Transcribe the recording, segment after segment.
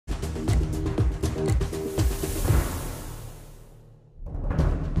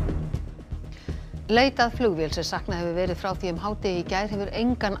Leit að flugvél sem saknað hefur verið frá því hádegi í gær hefur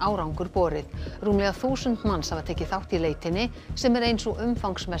engan árangur borið. Rúmlega 1000 manns hafa tekið þátt í leitinni sem ein sú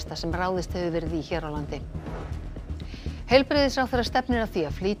umfangsmesta sem ráðist hefur verið í hér á landi. Heilbrigðisráðherra stefnir að því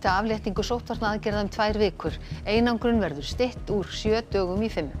að flýta afléttingu sóttvarnaaðgerða 2 vikur. Einangrun verður stytt úr 7 dögum í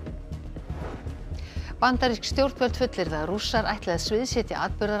 5. Bandarísk stjórnvöld fullyrða að Rússar ætli að sviðsetja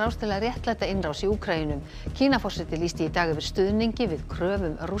atburðarás til að réttlæta innrás í Úkraínu. Kínaforseti lýsti í dag yfir stuðningi við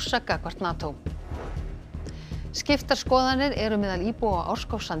kröfum Rússa gagnvart NATO. Skiptar skoðanir eru meðal íbúa á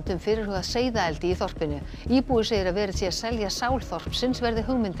Árskógssandi fyrirhugað seiðaeldi í þorpinu. Íbúi segir að verið sé að selja sál þorpsins verði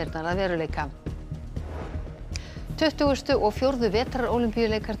hugmyndirnar að veruleika. 24.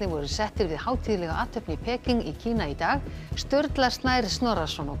 vetrarólympíuleikarnir voru settir við hátíðlega athöfn í Peking í Kína í dag. Sturla Snær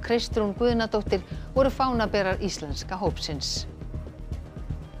Snorrason og Kristrún Guðnadóttir voru fánaberar íslenska hópsins.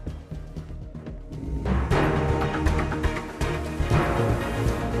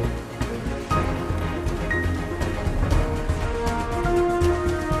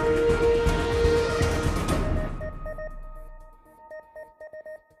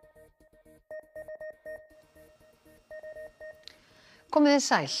 Komið þið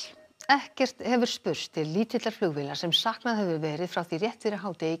sæl. Ekkert hefur spurst til lítillar flugvélar sem saknað hefur verið frá því rétt fyrir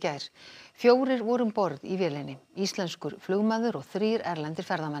hádegi í gær. 4 voru borð í vélinni, íslenskur flugmaður og 3 erlendir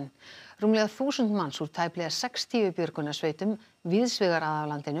ferðamenn. Rúmlega 1000 manns úr tæplega 60 björgunarsveitum víðsvegar að af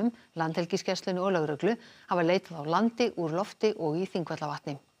landinum, Landhelgisgæslunni og lögreglu hafa leitað á landi, úr lofti og í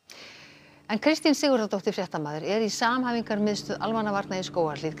Þingvallavatni. En Kristín Sigurðardóttir fréttamaður í samhæfingarmiðstöð almannavarna í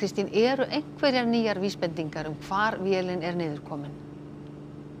Skógarhlíð. Kristín, eru einhverjar nýjar vísbendingar hvar vélin niðurkomin?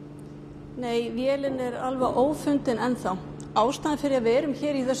 Nei, vélin alveg ófundin ennþá. Ástæðan fyrir að við erum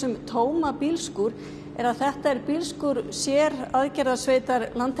hér í þessum tóma bílskúr að þetta bílskúr sér aðgerðarsveitar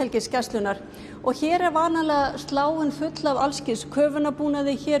Landhelgisgæslunnar og hér vanalega sláin full af allskyns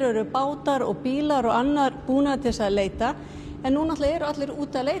köfunarbúnaði. Hér eru bátar og bílar og annar búnaður til þess að leita, en nú náttúrulega eru allir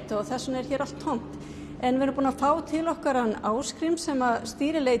út að leita og þess vegna hér allt tómt. En við erum búin að fá til okkar hann Ásgrím sem að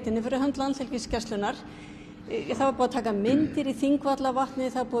stýri leitinni fyrir hönd Landhelgisgæslunnar. Það var búið að taka myndir í Þingvallavatni,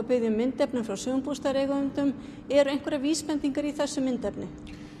 það búið að biðja myndefnum frá sumarbústaðareigendum. Eru einhverja vísbendingar í þessu myndefni?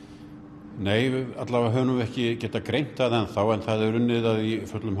 Nei, allavega höfum við ekki geta greint það ennþá, en það unnið að í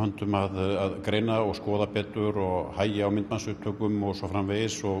fullum höndum að greina og skoða betur og hægja á myndbandsupptökum og svo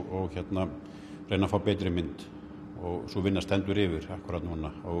framvegis og reyna að fá betri mynd. Og svo vinna stendur yfir akkurat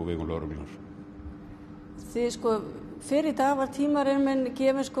núna á vegum lögreglunnar. Þið fyrir í dag var tímarinn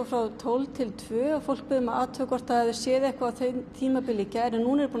gefinn frá 12 til 2 og fólk biður að athuga hvort að þau séð eitthvað á þeim tímabili í gær, en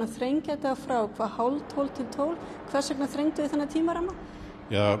núna búin að þrengja þetta frá hálf 12 til 12. Hvers vegna þrengdu þið þennan tímaramma?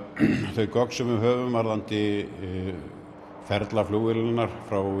 Já, þau gögn sem við höfum varðandi ferla flugvélarinnar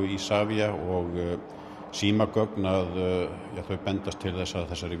frá Isavia og símagögn að þau bendast til þess að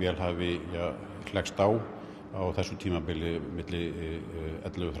þessari vél hafi hlekkst á þessu tímabili milli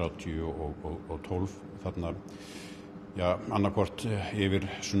 11:30 og 12 þarna. Annarkvort yfir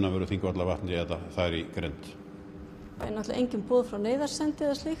sunnanverðu Þingvallavatni eða þar í grennd. En náttúrulega engin boð frá neyðarsendi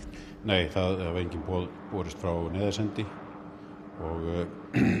eða slíkt? Nei, það var engin boð borist frá neyðarsendi og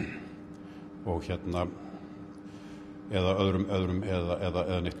eða öðrum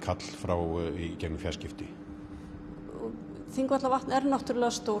eða neitt kall frá í gegnum fjarskipti. Þingvallavatn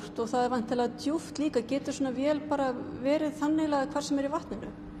náttúrulega stórt og það væntanlega djúpt líka. Getur svona vél bara verið þannig að hvar sem í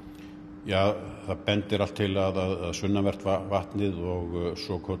vatninu? Já, það bendir allt til að sunnanvert vatnið og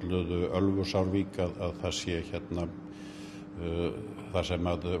svo kölluðu Ölfusárvík að það sé þar sem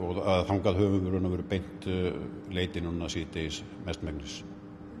að þangað höfum við verið beint leiti núna síðdegis mestmegnis.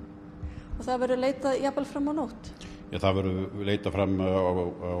 Og það verður leitað jafnvel fram á nótt? Já, það verður leitað fram á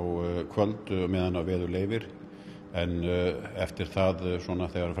kvöld meðan að veður leyfir, en eftir það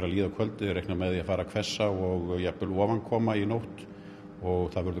þegar fara að líða kvöldi reikna með því að fara að hvessa og jafnvel ofankoma í nótt.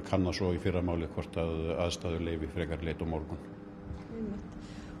 Og það verður kannað svo í fyrramáli hvort að aðstæður leyfi frekar leit á morgun.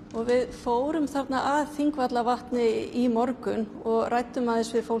 Og við fórum þarna að Þingvallavatni í morgun og ræddum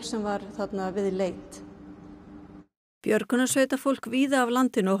aðeins við fólk sem var þarna við leit. Björgunarsveitafólk víða af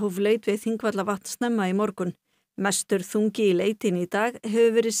landinu hóf leit við Þingvallavatn snemma í morgun. Mestur þungi í leitinni í dag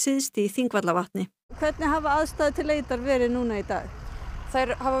hefur verið syðst í Þingvallavatni. Hvernig hafa aðstæður til leitar verið núna í dag?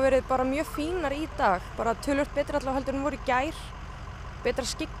 Þær hafa verið bara mjög fínar í dag, bara töluvert betur allavega heldur en voru í gær. Betra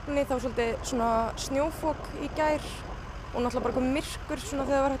skyggni, þá svolítið svona snjófok í gær og náttúrulega bara komið myrkur svona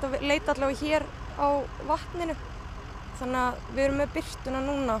þegar það var hægt að leita allavega hér á vatninu. Þannig að við erum með birtuna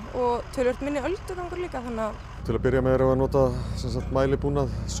núna og töluvert minni öldugangur líka. Til að byrja með erum við að nota mælibúnað,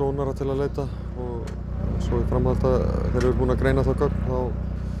 sónara til að leita og svo í framhald þegar við erum búin að greina það gögn þá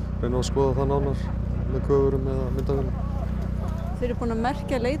reynum við að skoða það nánar með köfurum eða myndavélum. Þeir eru búin að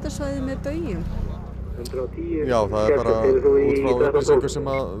merkja leitasvæði með baugjum? Já, það bara út frá upplýsingu sem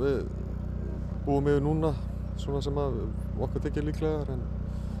við búum yfir núna, svona sem okkur þykir líklegar, en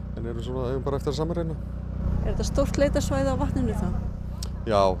eigum bara eftir að samanreyna. Er þetta stórt leitarsvæði á vatninu þá?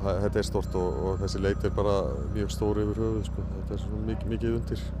 Já, þetta stórt og þessi leit bara mjög stór yfir höfuð, sko. Þetta svona mikið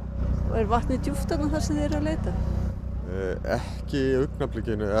undir. Og vatnið djúpt þarna þar sem þið að leita? Ekki í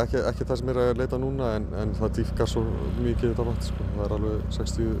augnablikinu, ekki það sem að leita núna, en það dýpkar svo mikið þetta vatn, sko. Það alveg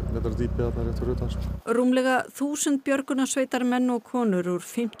 60 metrar dýpi þarna rétt fyrir utan, sko. Rúmlega 1000 björgunarsveitarmenn og konur úr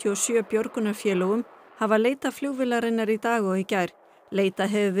 57 björgunarfélögum hafa leitað flugvélarinnar í dag og í gær. Leita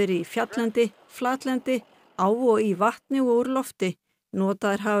hefur verið í fjalllendi, flatlendi, á og í vatni og úr lofti.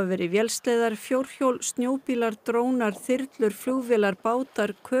 Notaðir hafa verið vélsleiðar, fjórhjól, snjóbílar, drónar, þyrlur, flugvélar,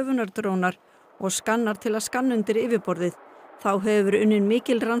 bátar, köfunardrónar og skannar til að skanna undir yfirborðið. Þá hefur verið unnin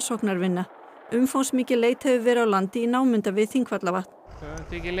mikil rannsóknarvinna. Umfangsmikil leit hefur verið á landi í námunda við Þingvallavatn. Það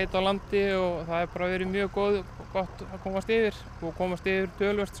er ekki leit á landi og það er bara verið mjög gott að komast yfir og komast yfir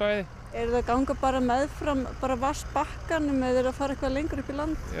töluvert svæði. Er það að ganga bara meðfram bara vatnsbakkanum eða er það að fara eitthvað lengur upp í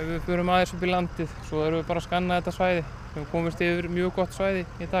land? Já, við förum aðeins upp í landið, svo erum við bara að skanna þetta svæði. Við komumst yfir mjög gott svæði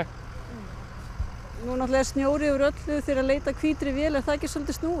í dag. Nú náttúrulega snjóri yfir öllu þegar að leita hvítri vél, er það ekki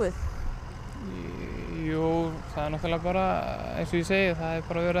svolítið snúið? Jú, það er náttúrulega bara, eins og ég segi, það er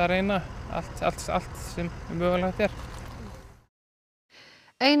bara verið að reyna allt sem mögulegt er.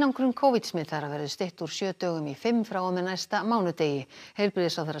 Einangrun COVID-smittara verður stytt úr 7 dögum í 5 frá og með næsta mánudegi.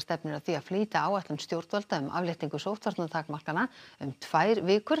 Heilbrigðisráðherra stefnir að því að flýta áætlun stjórnvalda afléttingu sóttvarnatakmarkana 2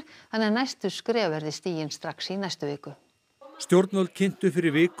 vikur, þannig að næstu skref verði stigin strax í næstu viku. Stjórnvöld kynntu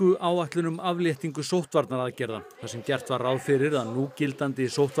fyrir viku áætlun afléttingu sóttvarnaaðgerða, þar sem gert var ráð fyrir að núgildandi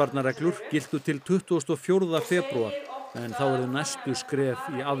sóttvarnareglur giltu til 24. febrúar, en þá verður næstu skref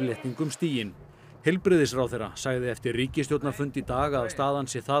í afléttingum stigin. Heilbrigðisráðherra sagði eftir ríkisstjórnarfund í dag að staðan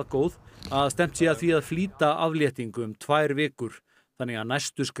sé það góð að stefnt sé að því að flýta afléttingu 2 vikur, þannig að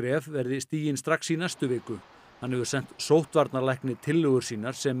næstu skref verði stigin strax í næstu viku. Hann hefur sent sóttvarnalækni tillögur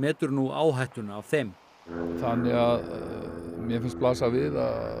sínar sem metur nú áhættuna af þeim. Þannig að mér finnst blasa við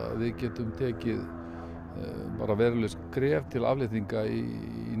að við getum tekið bara veruleg skref til afléttinga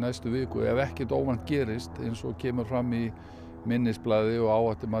í næstu viku ef ekkert óvænt gerist eins og kemur fram í minnisblaði og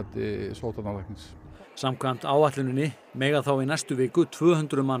áhættumati sóttvarnalæknis. Samkvæmt áætluninni mega þá í næstu viku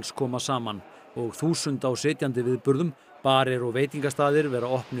 200 manns koma saman og 1000 á setjandi viðburðum, barir og veitingastaðir vera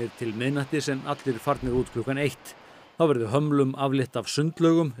opnir til miðnættis en allir farnir út klukkan 1. Þá verður hömlum aflétt af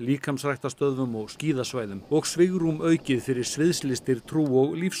sundlaugum, líkamsræktarstöðvum og skíðasvæðum og svigrúm aukið fyrir sviðslistir, trú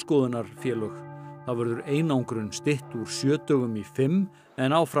og lífsskoðunarfélög. Það verður einangrun stytt úr 7 dögum í 5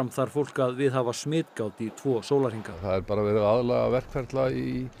 en áfram þarf fólk að viðhafa smitgát í 2 sólarhringa. Það er bara verið aðlaga verkferla í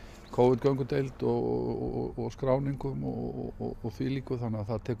COVID-göngudeild og skráningum og þvílíku, þannig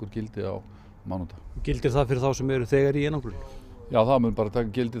að það tekur gildi á mánudag. Gildir það fyrir þá sem eru þegar í einangrun? Já, það mun bara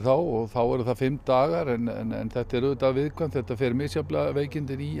taka gildi þá og þá eru það 5 dagar en þetta er auðvitað viðkvæmt, þetta fer misjafnlega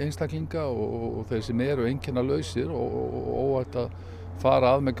veikindin í einstaklinga og þeir sem eru einkennalausir og óhætt að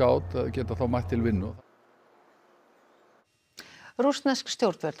fara að með gát geta þá mætt til vinnu. Rússnesk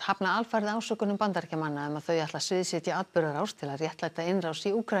stjórnvöld hafna alfarið ásökunum Bandaríkjamanna að þau ætla að sviðsetja atburðarás til að réttlæta innrás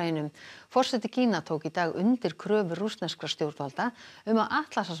í Úkraínu. Forseti Kína tók í dag undir kröfur rússneskra stjórnvalda að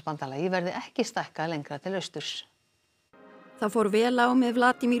Atlantshafsbandalagið verði ekki stækkað lengra til austurs. Það fór vel á með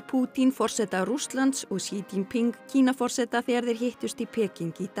Vladimir Putin, forseta Rússlands, og Xi Jinping, Kínaforseta, þegar þeir hittust í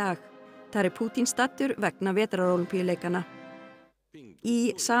Peking í dag. Þar er Putin staddur vegna vetrarólympíuleikana.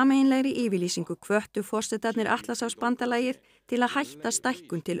 Í sameiginlegri yfirlýsingu hvöttu forsetarnir Atlantshafsbandalagið til að hætta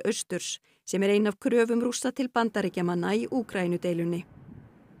stækkun til austurs, sem er ein af kröfum Rússa til Bandaríkjamanna í Úkraínudeilunni.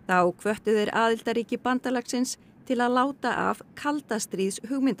 Þá hvöttu þeir aðildarríki bandalagsins til að láta af kaldastríðs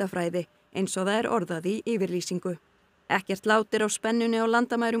hugmyndafræði, eins og það er orðað í yfirlýsingu. Ekkert lát er á spennunni á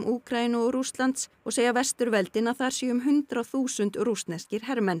landamærum Úkraínu og Rússlands og segja vesturveldin að þar séu 100.000 rússneskir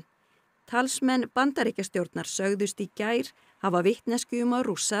hermenn. Talsmenn Bandaríkjastjórnar sögðust í gær hafa vitneskju að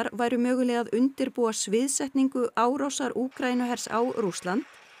Rússar væru mögulega að undirbúa sviðsetningu árásar Úkraínuhers á Rússland,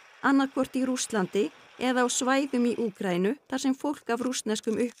 annaðhvort í Rússlandi eða á svæðum í Úkraínu þar sem fólk af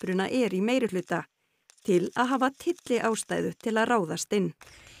rússneskum uppruna er í meirihluta, til að hafa tylli ástæðu til að ráðast inn.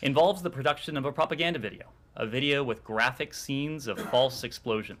 Involves the production of a propaganda a video with graphic scenes of false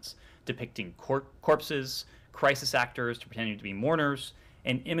explosions, depicting corpses, crisis actors pretending to be mourners,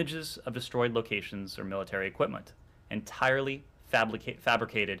 and images of destroyed locations or military equipment, entirely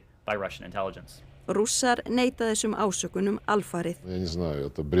fabricated by Russian intelligence. Rússar neita þessum ásökunum alfarið. Я не знаю,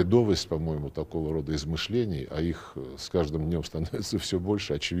 это бредовость, по-моему, такого рода измышлений, а их с каждым днем становится все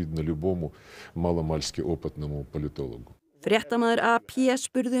больше, очевидно, любому маломальски опытному политологу. Fréttamaður AP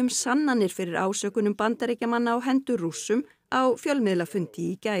spurði sannanir fyrir ásökunum Bandaríkjamanna á hendur Rússum á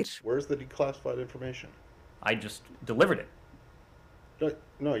fjölmiðlafundi í gær. Where's the declassified information? I just delivered it.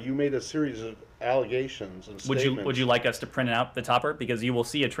 No, you made a series of allegations and statements. Would you like us to print out the topper? Because you will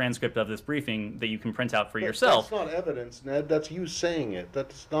see a transcript of this briefing that you can print out for yourself. That's not evidence, Ned. That's you saying it.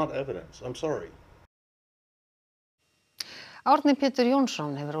 That's not evidence. I'm sorry. Árni Pétur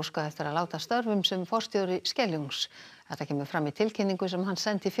Jónsson hefur óskað eftir að láta störfum sem forstjóri Skeljungs. Þetta kemur fram í tilkynningu sem hann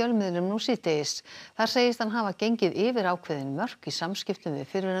sendi fjölmiðlum nú síðdegis. Þar segist hann hafa gengið yfir ákveðin mörk í samskiptum við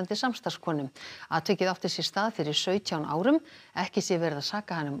fyrrverandi samstarfskonum. Atvikið átti sér stað fyrir 17 árum, ekki sé verið að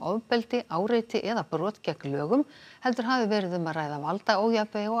saka hann ofbeldi, áreiti eða brot gegn lögum, heldur hafi verið að ræða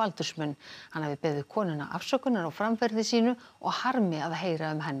valdaójafnvægi og aldursmun. Hann hafi beðið konuna afsökunar á framferði sínu og harmi að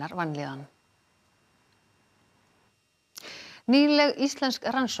heyra hennar vanlíðan. Nýleg íslensk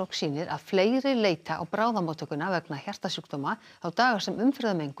rannsókn sýnir að fleiri leita á bráðamóttökuna vegna hjartasjúkdóma þá dagar sem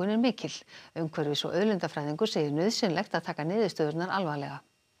umferðarmengun er mikil. Umhverfis- og auðlindafræðingur segir nauðsynlegt að taka niðurstöðurnar alvarlega.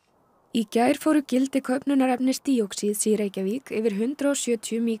 Í gær fóru gildi kaupnunarefnis díoxíðs í Reykjavík yfir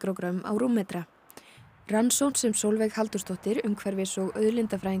 170 míkrógrömm á rúmmetra. Rannsókn sem Sólveig Halldórsdóttir, umhverfis- og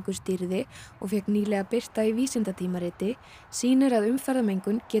auðlindafræðingur stýrði og fékk nýlega birta í vísindatímariti, sýnir að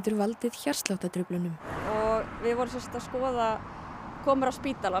umferðarmengun getur valdið hjartsláttartruflunum. Og við vorum sérst að skoða komur á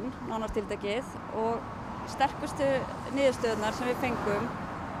spítalan, nánar tiltekið, og sterkustu niðurstöðunar sem við fengum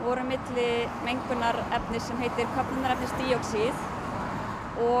voru milli mengunarefnis sem heitir köfnunarefnis díoxíð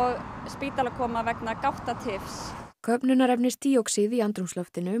og spítalakoma vegna gáttatifs. Köfnunarefnis díoxíð í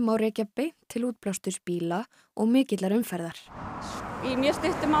andrúmsloftinu má rekja beint til útblásturs bíla og mikillar umferðar. Í mjög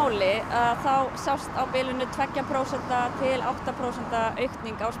stuttu máli þá sást á bilinu 2% til 8%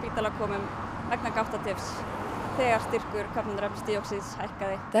 aukning á spítalakomum vegna gáttatifs þegar styrkur köfnunarefnis díoxíðs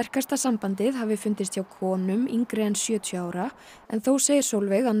hækkaði. Sterkasta sambandið hafi fundist hjá konum yngri en 70 ára, en þó segir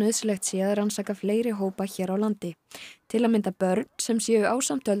Sólveig að nauðsynlegt sé að rannsaka fleiri hópa hér á landi. Til að mynda börn sem séu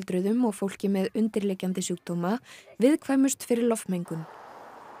ásamt öldruðum og fólki með undirliggjandi sjúkdóma viðkvæmust fyrir loftmengun.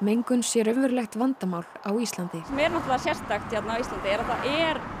 Mengun sé raunverulegt vandamál á Íslandi. Sem er náttúrulega sérstakt hérna á Íslandi er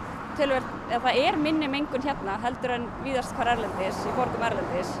að það er minni mengun hérna heldur en víðast hvar erlendis, í borgum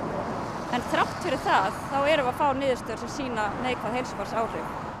erlendis. En þrátt fyrir það, þá erum við að fá niðurstöður sem sýna neikvæð heilsufarsáhrif.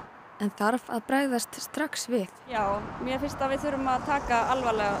 En þarf að bregðast strax við? Já, mér finnst að við þurfum að taka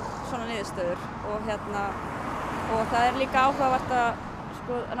alvarlega svona niðurstöður og það er líka áhugavert að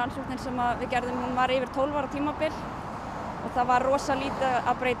rannsóknin sem við gerðum, hún var yfir 12 ára tímabil og það var rosa lítið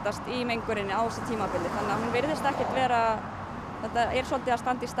að breytast í menguninni á þessu tímabili. Þannig að hún virðist ekkert vera, þetta er svolítið að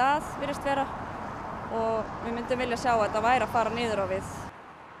standa í stað, virðist vera, og við myndum vilja sjá að þetta væri að fara niður á við.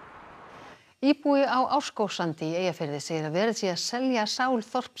 Íbúi á Árskógssandi í Eyjafirði segir að verið sé að selja sál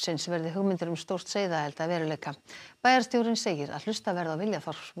þorpsins verði hugmyndir stórt seiðaeld að veruleika. Bæjarstjórinn segir að hlusta verði á vilja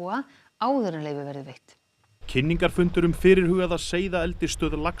þorpsbúa áður en leyfi verði veitt. Kynningarfundur fyrirhugaða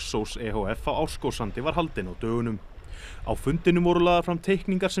seiðaeldisstöð Laxós EHF á Árskógssandi var haldinn á dögunum. Á fundinum voru lagðar fram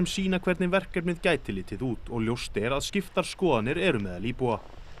teikningar sem sýna hvernig verkefnið gæti litið út og ljóst er að skiptar skoðanir eru meðal íbúa.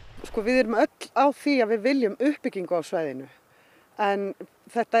 Við erum öll á því að við viljum uppbyggingu á svæðinu. En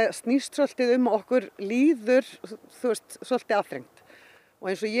þetta snýst svolítið okkur líður, svolítið aðþrengt. Og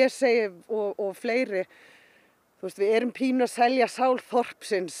eins og ég segi og fleiri, við erum pínu að selja sál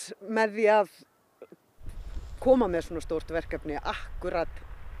þorpsins með því að koma með svona stórt verkefni akkurat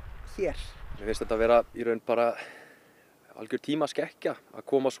hér. Mér finnst þetta að vera í raun bara algjör tímaskekkja að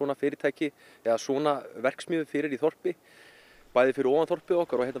koma svona fyrirtæki eða svona verksmiðu fyrir í þorpi, bæði fyrir ofan þorpið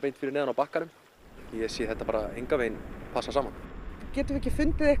okkar og hérna beint fyrir neðan á bakkanum. Ég sé þetta bara enga veginn passa saman. Getum við ekki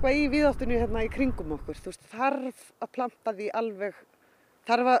fundið eitthvað í víðáttunni hérna í kringum okkur? Þarf að planta því alveg,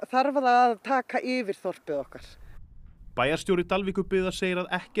 þarf að taka yfir þorpið okkar. Bæjarstjóri Dalvíkurbyggðar segir að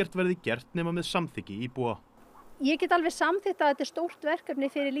ekkert verði gert nema með samþykki íbúa. Ég get alveg samþykkt að þetta er stórt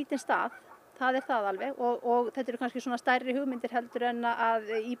verkefni fyrir lítinn stað, það er það alveg og þetta eru kannski svona stærri hugmyndir heldur en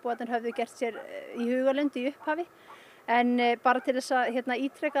að íbúarnir höfðu gert sér í hugarlund í upphafi. En bara til þess að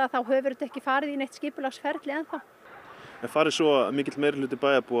ítreka það þá hefur þetta ekki farið í neitt skipulagsferli ennþá. En farið svo mikill meirihluti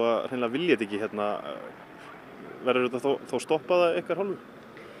bæjarbúa hreinlega vilja þetta ekki hérna, verður þetta þá stoppað að ykkar hálfu?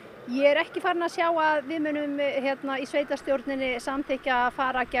 Ég er ekki farin að sjá að við munum í sveitarstjórninni samþykkja að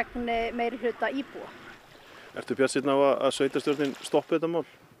fara gegn meirihluta íbúa. Ertu bjartsýnn á að sveitarstjórnin stoppi þetta mál?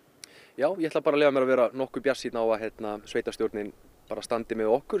 Já, ég ætla bara að leyfa mér að vera nokkuð bjartsýnn á að sveitarstjórnin bara standi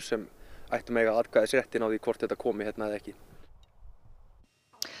með okkur sem ættum eiga atkvæðisréttin á því hvort þetta komi hérna eða ekki.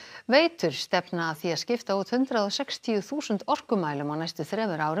 Veitur stefna að því að skipta út 160.000 orkumælum á næstu 3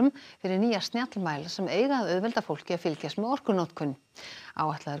 árum fyrir nýja snjallmæla sem eiga að auðvelda fólki að fylgjast með orkunotkun.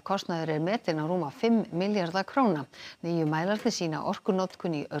 Áætlaður kostnaður metinn á rúma 5 milljarða króna. Nýju mælarnir sýna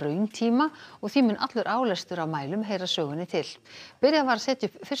orkunotkun í rauntíma og því mun allur álestur af mælum heyra sögunni til. Byrjað var að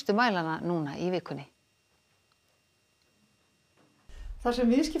setja upp fyrstu mælana núna í vikunni. Það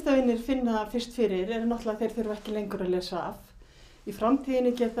sem viðskiptavinir finna fyrst fyrir náttúrulega að þeir þurfa ekki lengur að lesa af. Í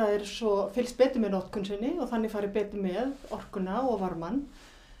framtíðinni geta þeir svo fylgst betur með notkun sinni og þannig farið betur með orkuna og varmann.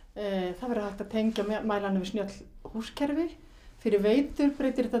 Það verður hægt að tengja mælana við snjöll húskerfi. Fyrir Veitur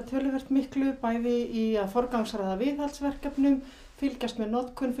breytir þetta töluvert miklu, bæði í að forgangsraða viðhaldsverkefnum, fylgjast með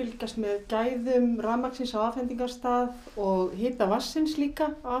notkun, fylgjast með gæðum rafmagnsins á afhendingarstað og hita vatnsins líka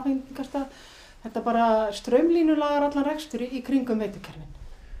á afhendingarstað. Þetta bara straumlínulagar allan rekstur í kringum veiturkerfin.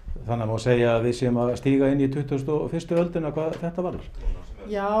 Þannig að má segja að við séum að stíga inn í 21. öldina hvað þetta varðar.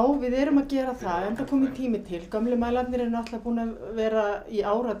 Já, við erum að gera það, en það komið tími til. Gömlu mælarnir eru náttúrulega búin að vera í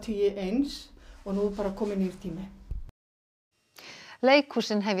áratugi eins og nú bara komið nýr tími.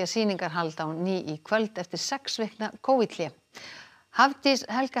 Leikhúsin hefja sýningarhald á ný í kvöld eftir 6 vikna COVID-hlé. Hafdís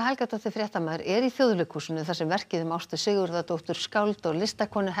Helga Helgadóttir fréttamaður í Þjóðleikhúsinu þar sem verkið Ástu Sigurðardóttur skáld og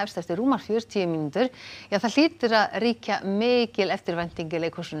listakonu hefst eftir rúmar 40 mínútur. Já, það hlýtur að ríkja mikil eftirvænting í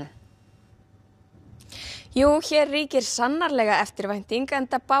leikhúsinu. Jú, hér ríkir sannarlega eftirvænting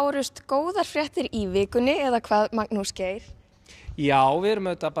enda bárust góðar fréttir í vikunni eða hvað Magnús Geir? Já, við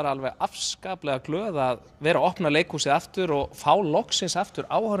erum auðvitað bara alveg afskaplega glöð að vera að opna leikhúsið aftur og fá loksins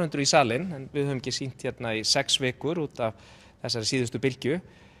aftur áhorfendur í salinn. En við höfum ekki sýnt hérna í 6 vikur út af þessari síðustu bylgju,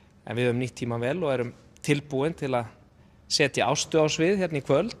 en við höfum nýtt tíman vel og erum tilbúin til að setja Ástu á svið hérna í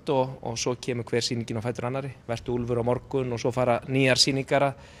kvöld og svo kemur hver sýningin á fætur annari, Vertu Úlfur á morgun og svo fara nýjar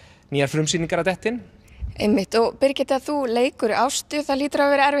frumsýningar að dettin. Einmitt, og Birgitta, þú leikur Ástu, það lítur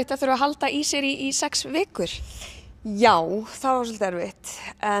að vera erfitt að þurfa að halda í sér í 6 vikur. Já, það var svolítið erfitt,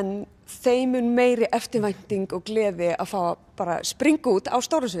 en þeim mun meiri eftirvænting og gleði að fá að bara springa út á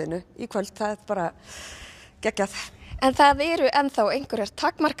stóra sviðinu í kvöld, það er bara geggjað. En það eru ennþá einhverjar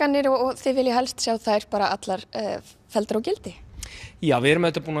takmarkanir og þið vilja helst sjá þær bara allar felldar á gildi. Já, við erum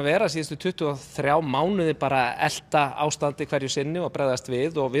auðvitað búin að vera síðustu 23 mánuði bara elta ástandi hverju sinni og bregðast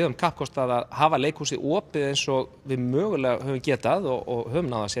við og við höfum kappkostað að hafa leikhúsið opið eins og við mögulega höfum getað og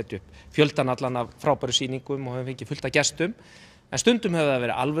höfum náð að setja upp fjöldan allan af frábæru sýningum og höfum fengið fullt af gestum. En stundum hefur það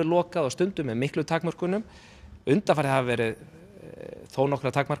verið alveg lokað og stundum með miklu takmörkunum. Undanfarið hafa verið þó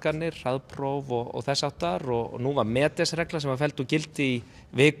nokkra takmarkanir, hraðpróf og þess áttar og nú var METES-regla sem var felld úr gildi í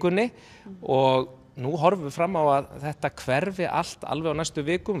vikunni og nú horfum við fram á að þetta hverfi allt alveg á næstu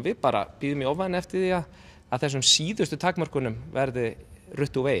vikum. Við bara bíðum í ofvæni eftir því að þessum síðustu takmarkunum verði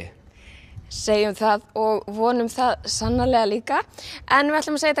rutt úr vegi. Segjum það og vonum það sannarlega líka, en við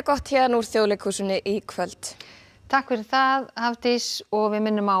ætlum að segja þetta gott hérna úr Þjóðleikhúsinu í kvöld. Takk fyrir það, Hafdís, og við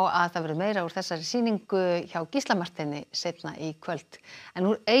minnum á að það verður meira úr þessari sýningu hjá Gísla Marteini seinna í kvöld. En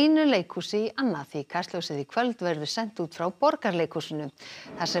úr einu leikhúsi í annað, því Kastljósið í kvöld verður sent út frá Borgarleikhúsinu.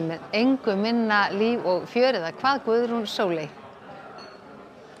 Þar sem er engu minna líf og fjör eða hvað, Guðrún Sóley?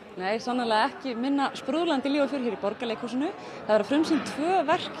 Nei, sannarlega ekki minna sprúðlandi líf og fjör hér í Borgarleikhúsinu. Það verður frumsýnt 2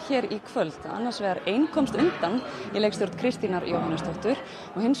 verk hér í kvöld. Annars vegar Ein komst undan í leikstjórn Kristínar Jóhannesdóttur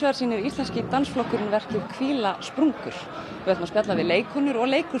og hins vegar sýnir íslenski dansflokkurinn verkið Hvíla sprungur. Við ætlum að spjalla við leikkonur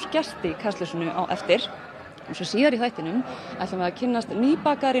og leikhúsgesti í Kastljósinu á eftir. Og svo síðar í þættinum ætlum við að kynnast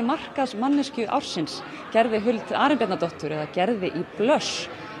nýbakari markaðsmanneskju ársins, Gerði Huld Arinbjarnardóttur eða Gerði í Blöss.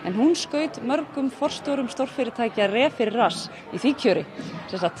 En hún skaut mörgum forstjórum stórfyrirtækja ref fyrir rass í því kjöri.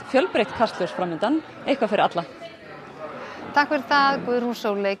 Sem sagt fjölbreytt Kastljós framundan, eitthvað fyrir alla. Takk fyrir það, Guðrún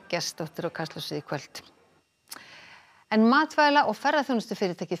Sóley, gestsdóttir á Kastljósið í kvöld. En matvæla- og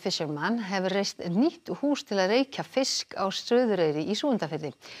ferðaþjónustufyrirtækið Fisherman hefur reist nýtt hús til að reykja fisk á Suðureyri í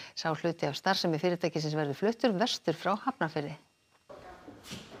Súgandafirði. Sá hluti af starfsemi fyrirtækisins verður fluttur vestur frá Hafnarfirði.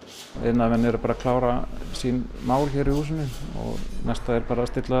 Iðnaðarmenn eru bara að klára sín mál hér í húsinu og næsta er bara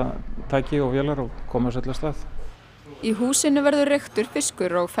að stilla tæki og vélar og koma sér til stað. Í húsinu verður reyktur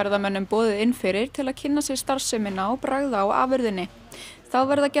fiskur og ferðamönnum boðið inn fyrir til að kynna sér starfsemina og bragða á afurðinni. Þá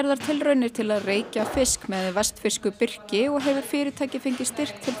verða gerðar tilraunir til að reykja fisk með vestfirsku birki og hefur fyrirtæki fengið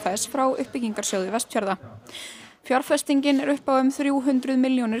styrk til þess frá uppbyggingarsjóði Vestfjarða. Fjárfestingin er upp á 300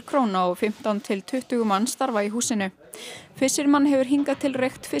 milljónir króna og 15 til 20 mann starfa í húsinu. Fisherman hefur hingað til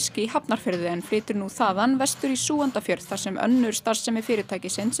reykt fiski í Hafnarfirði en flytur nú þaðan vestur í Súgandafjörð þar sem önnur starfsemi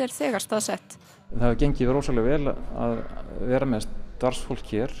fyrirtækisins er þegar staðsett. Það hefur gengið rosalega vel að vera með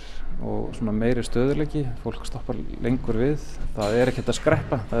starfsfólk hér og svona meiri stöðuleiki, fólk stoppar lengur við. Það er ekkert að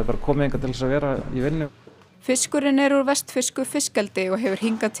skreppa, það er bara komið hingað til þess að vera í vinnu. Fiskurinn úr vestfirsku fiskeldi og hefur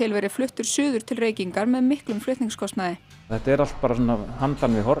hingað til verið fluttur suður til Reykingar með miklum flutningskostnaði. Þetta allt bara svona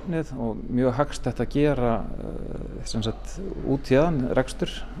handan við hornið og mjög hagstætt að gera út héðan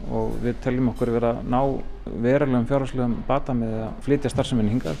rekstur og við teljum okkur vera að ná verulegum fjárhagslegum bata með að flytja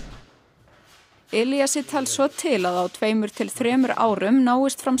starfseminni hingað. Elíasi telst svo til að á 2 til 3 árum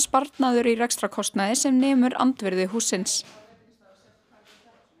náist fram sparnaður í rekstrakostnaði sem nemur andvirði hússins.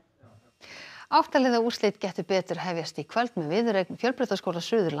 8 liða úrslit Gettu betur hefjast í kvöld með viðureign Fjölbrautaskóla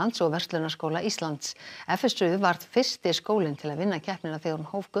Suðurlands og Verslunarskóla Íslands. FSU varð fyrsti skólinn til að vinna keppnina þegar hún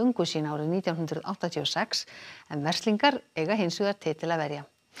hóf göngu sína árið 1986 en verslingar eiga hins vegar titil að verja.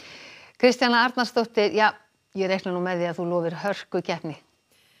 Kristjana Arnarsdóttir, ég reikna nú með því að þú lofir hörku keppni.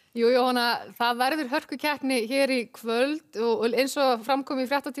 Jú, Jóhanna, það verður hörkukeppni hér í kvöld og eins og framkom í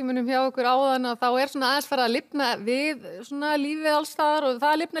fréttatímunum hjá okkur áðan að þá svona aðeins farið að lifna við svona lífið alls staðar og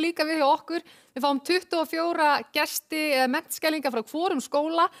það lifna líka við hjá okkur. Við fáum 24 gesti eða menntskælinga frá hvorum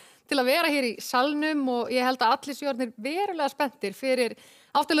skóla til að vera hér í salnum og ég held að allir séu orðnir verulega spenntir fyrir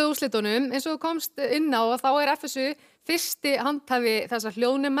 8 liða úrslitunum. Eins og komst inn á þá FSU fyrsti handhafi þessa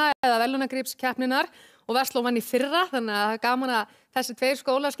hljóðnema eða verðlaunagripskeppninnar og Versló vann í fyrra, þannig að það er gaman að þessi 2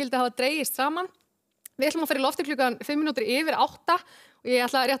 skólar skildi hafa dregist saman. Við ætlum að fara í loftið klukkan 7:05 og ég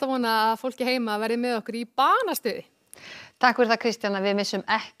ætla rétt að vona að fólki heima verði með okkur í banastuði. Takk fyrir það Kristjana, við missum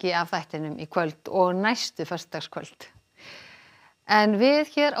ekki af þættinum í kvöld og næstu föstudagskvöld. En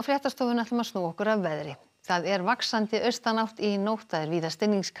við hér á fréttastofunni ætlum að snúa okkur af veðri. Það vaxandi austanátt í nótt, það víða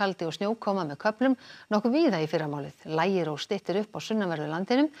stinningskaldi og snjókoma með köflum, nokkuð víða í fyrramálið. Lægir og styttir upp á sunnanverðu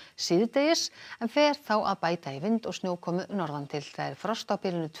landinu, síðdegis, en fer þá að bæta í vind og snjókomu norðan til. Það frost á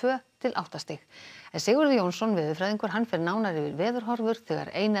bilinu 2 til 8 stig. En Sigurður Jónsson, veðurfræðingur, hann fer nánar yfir veðurhorfur þegar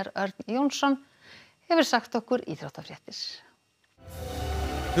Einar Örn Jónsson hefur sagt okkur íþróttafréttir.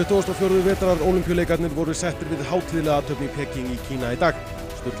 24. vetrar Ólympíuleikarnir voru settir við hátíðlega athöfn í Peking í Kína í dag.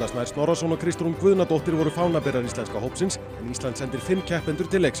 Sturla Snær Snorrason og Kristrún Guðnadóttir voru fánaberar íslenska hópsins en Ísland sendir 5 keppendur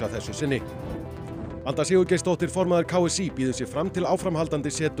til leiks að þessu sinni. Anda Sigurgeirsdóttir formaður KSÍ býður sig fram til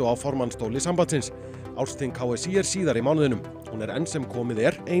áframhaldandi setu á formannstóli sambandsins. Ársþing KSÍ síðar í mánuðinum. Hún enn sem komið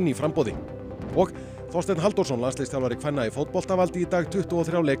ein í framboði. Og Þorsteinn Halldórsson, landsliðsþjálfari kvenna í fótbolta, valdi í dag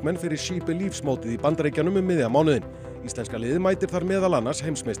 23 leikmenn fyrir She Believes mótið í Bandaríkjanum miðja mánuðinn. Íslenska liðið mætir þar meðal annars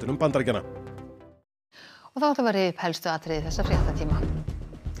heimsmeisturum Bandaríkjanna. Og þá ætla að vera upp helstu atriði þessa fréttatíma.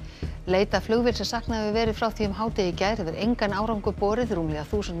 Leit að flugvél sem saknað hefur verið frá því hádegi í gær hefur engan árangur borið. Rúmlega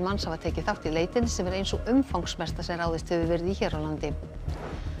 1000 manns hafa tekið þátt í leitinni sem eins og umfangsmesta sem ráðist hefur verið í hér á landi.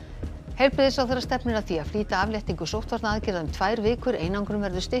 Heilbrigðisráðherra stefnir að því að flýta afléttingu sóttvarnaaðgerða 2 vikur, einangrun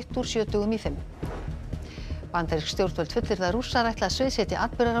verður stytt úr 7 dögum í 5. Bandarísk stjórnvöld fullyrða að Rússar ætla að sviðsetja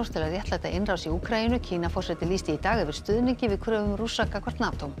atburðarás til að réttlæta innrás í Úkraínu. Kínaforseti lýsti í dag yfir stuðningi við kröfum Rússa gagnvart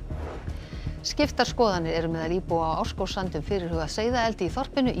NATO. Skiptar skoðanir eru meðal íbúa á Árskógssandi fyrirhugað seiðaeldi í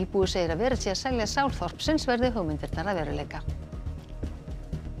þorpinu. Íbúi segir að verið sé að selja sál þorpsins verði hugmyndirnar að veruleika.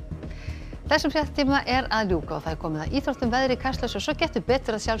 Þessum fréttatíma að ljúka og það komið að íþróttum, veðri, Kastljósi og svo Gettu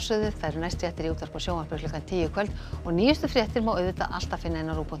betur að sjálfsögðu. Það eru næstu fréttir í útvarpi og sjónvarpi klukkan 10 í kvöld og nýjustu fréttir má auðvitað alltaf finna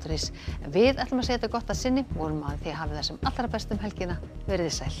inn á rúv.is. En við ætlum að segja þetta gott að sinni, vonum að þið hafið það sem allra best helgina. Verið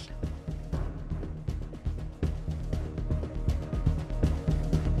þið sæl.